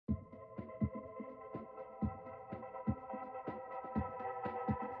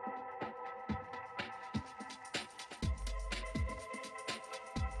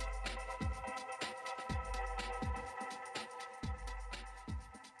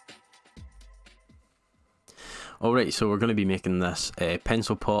Alright, so we're going to be making this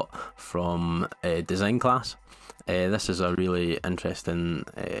pencil pot from design class. This is a really interesting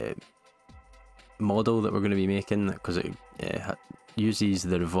model that we're going to be making because it uses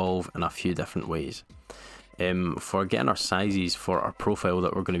the Revolve in a few different ways. For getting our sizes for our profile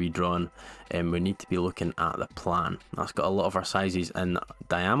that we're going to be drawing, we need to be looking at the plan. That's got a lot of our sizes in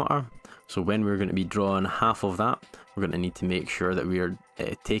diameter, so when we're going to be drawing half of that, we're going to need to make sure that we are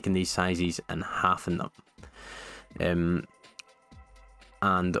taking these sizes and halving them.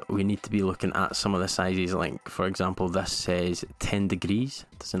 And we need to be looking at some of the sizes, like for example this says 10 degrees,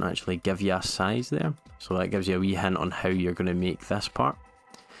 it doesn't actually give you a size there, so that gives you a wee hint on how you're going to make this part.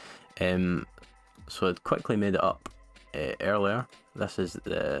 So I'd quickly made it up earlier. This is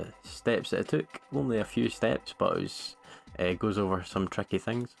the steps that it took, only a few steps, but it goes over some tricky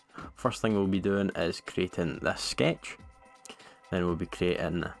things. First thing we'll be doing is creating this sketch, then we'll be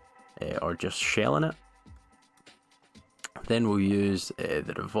creating or just shelling it. Then we'll use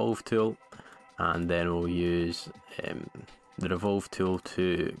the Revolve tool, and then we'll use the Revolve tool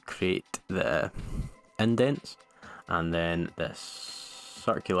to create the indents, and then this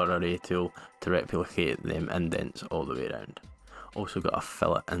circular array tool to replicate them indents all the way around. Also got a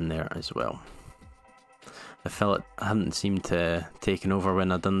fillet in there as well. The fillet hadn't seemed to taken over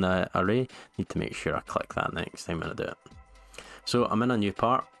when I done the array. Need to make sure I click that next time when I do it. So I'm in a new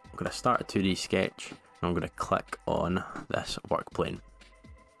part. I'm going to start a 2D sketch. I'm going to click on this work plane.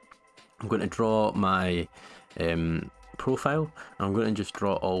 I'm going to draw my profile, and I'm going to just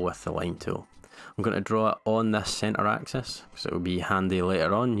draw it all with the line tool. I'm going to draw it on this center axis because it will be handy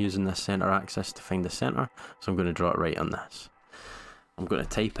later on using this center axis to find the center. So I'm going to draw it right on this. I'm going to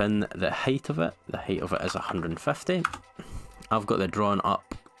type in the height of it. The height of it is 150. I've got the drawing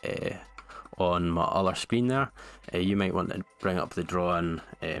up on my other screen there. You might want to bring up the drawing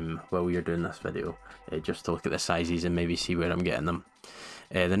while you're doing this video, just to look at the sizes and maybe see where I'm getting them.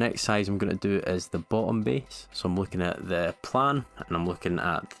 The next size I'm going to do is the bottom base. So I'm looking at the plan and I'm looking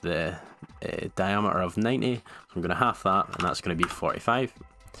at the diameter of 90. So I'm going to half that, and that's going to be 45.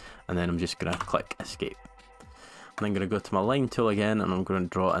 And then I'm just going to click escape. I'm then going to go to my line tool again, and I'm going to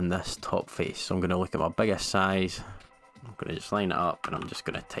draw in this top face. So I'm going to look at my biggest size. I'm going to just line it up, and I'm just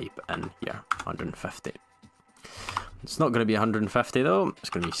going to type in here 150. It's not going to be 150 though, it's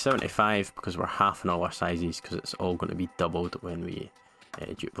going to be 75 because we're halving all our sizes, because it's all going to be doubled when we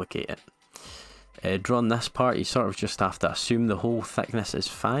duplicate it. Drawing this part, you sort of just have to assume the whole thickness is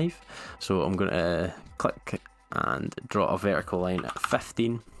 5. So I'm going to click and draw a vertical line at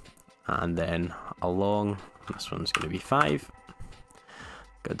 15, and then along, this one's going to be 5.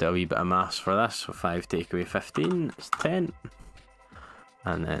 Got to do a wee bit of maths for this, so 5 take away 15 is 10,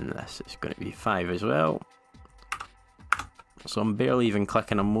 and then this is going to be 5 as well. So I'm barely even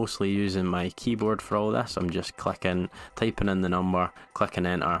clicking, I'm mostly using my keyboard for all this. I'm just clicking, typing in the number, clicking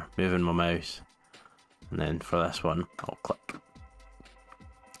enter, moving my mouse, and then for this one I'll click.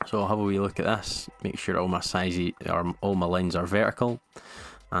 So I'll have a wee look at this, make sure all my sizes, or all my lines are vertical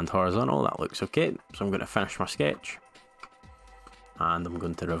and horizontal. That looks okay. So I'm going to finish my sketch, and I'm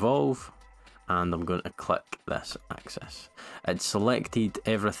going to revolve, and I'm going to click this axis. It selected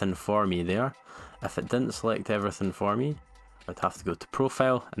everything for me there. If it didn't select everything for me, I'd have to go to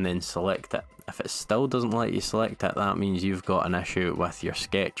profile and then select it. If it still doesn't let you select it, that means you've got an issue with your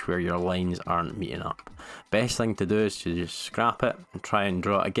sketch where your lines aren't meeting up. Best thing to do is to just scrap it and try and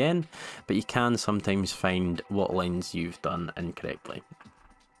draw it again, but you can sometimes find what lines you've done incorrectly.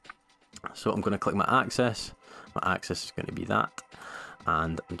 So I'm going to click my axis is going to be that,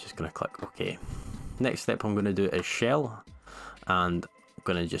 and I'm just going to click OK. Next step I'm going to do is shell, and I'm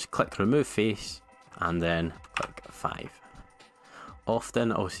going to just click remove face and then click 5.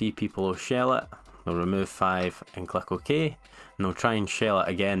 Often I'll see people will shell it, they'll remove 5 and click OK, and they'll try and shell it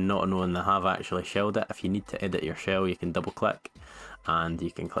again, not knowing they have actually shelled it. If you need to edit your shell, you can double click and you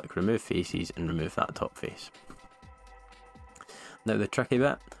can click remove faces and remove that top face. Now the tricky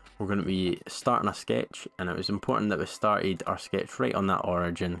bit, we're going to be starting a sketch, and it was important that we started our sketch right on that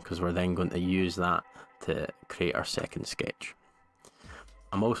origin, because we're then going to use that to create our second sketch.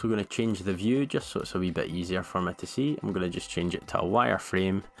 I'm also going to change the view just so it's a wee bit easier for me to see. I'm going to just change it to a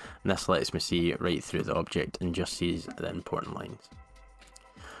wireframe, and this lets me see right through the object and just sees the important lines.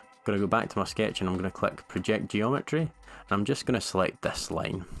 I'm going to go back to my sketch, and I'm going to click project geometry, and I'm just going to select this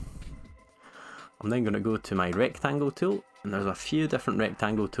line. I'm then going to go to my rectangle tool, and there's a few different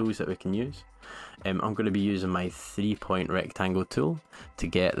rectangle tools that we can use. I'm going to be using my 3-point rectangle tool to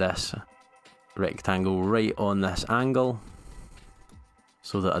get this rectangle right on this angle,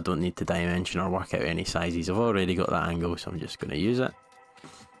 so that I don't need to dimension or work out any sizes. I've already got that angle, so I'm just going to use it.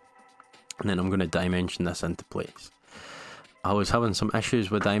 And then I'm going to dimension this into place. I was having some issues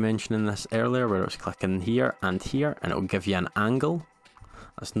with dimensioning this earlier, where I was clicking here, and it'll give you an angle.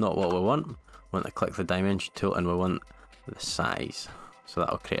 That's not what we want. We want to click the dimension tool, and we want the size. So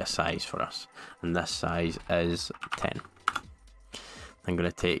that'll create a size for us. And this size is 10. I'm going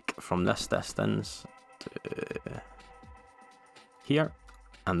to take from this distance to here,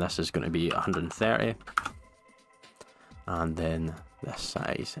 and this is going to be 130. And then this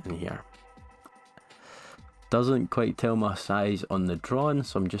size in here. Doesn't quite tell my size on the drawing,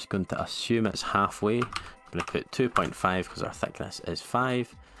 so I'm just going to assume it's halfway. I'm going to put 2.5 because our thickness is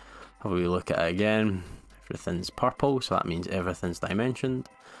 5. Have a wee look at it again. Everything's purple, so that means everything's dimensioned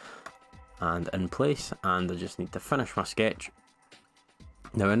and in place, and I just need to finish my sketch.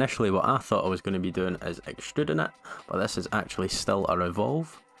 Now initially what I thought I was going to be doing is extruding it, but this is actually still a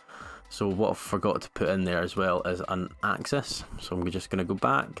revolve. So what I forgot to put in there as well is an axis. So I'm just going to go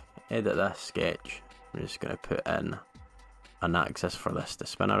back, edit this sketch. I'm just going to put in an axis for this to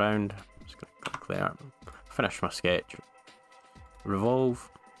spin around. I'm just going to click there, finish my sketch, revolve.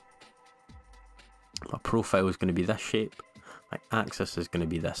 My profile is going to be this shape, my axis is going to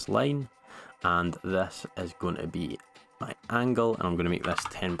be this line, and this is going to be my angle, and I'm going to make this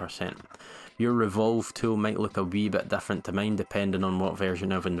 10%. Your revolve tool might look a wee bit different to mine depending on what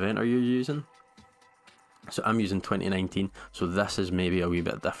version of Inventor you're using. So I'm using 2019, so this is maybe a wee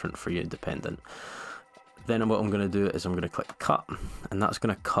bit different for you depending. Then what I'm going to do is I'm going to click cut, and that's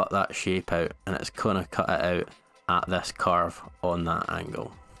going to cut that shape out, and it's going to cut it out at this curve on that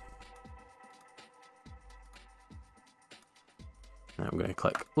angle. Now I'm going to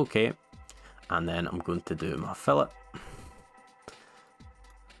click OK, and then I'm going to do my fillet.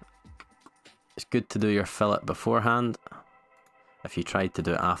 It's good to do your fillet beforehand. If you tried to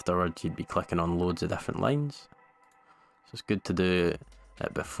do it afterwards, you'd be clicking on loads of different lines. So it's good to do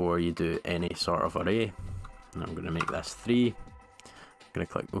it before you do any sort of array. And I'm going to make this 3. I'm going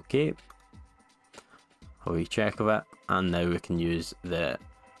to click OK. A wee check of it, and now we can use the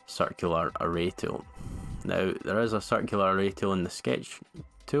circular array tool. Now there is a circular array tool in the sketch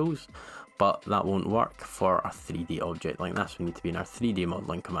tools, but that won't work for a 3D object like this. We need to be in our 3D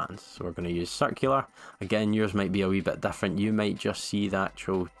modeling commands. So we're going to use circular. Again, yours might be a wee bit different. You might just see the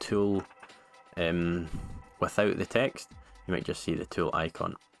actual tool without the text. You might just see the tool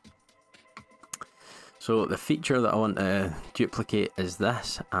icon. So the feature that I want to duplicate is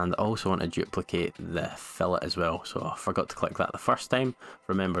this, and I also want to duplicate the fillet as well. So I forgot to click that the first time,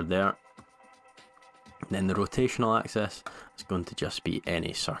 remember there. Then the rotational axis is going to just be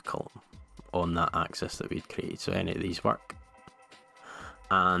any circle on that axis that we'd created, so any of these work.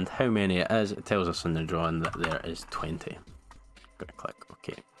 And how many it is, it tells us in the drawing that there is 20. I'm going to click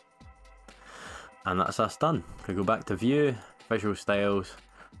OK. And that's us done. We go back to view, visual styles,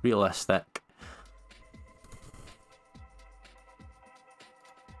 realistic.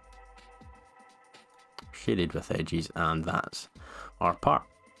 Shaded with edges, and that's our part.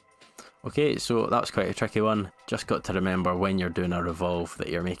 Okay, so that was quite a tricky one. Just got to remember when you're doing a revolve that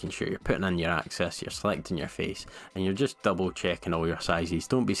you're making sure you're putting in your axis, you're selecting your face, and you're just double checking all your sizes.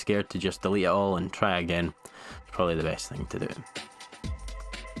 Don't be scared to just delete it all and try again. It's probably the best thing to do.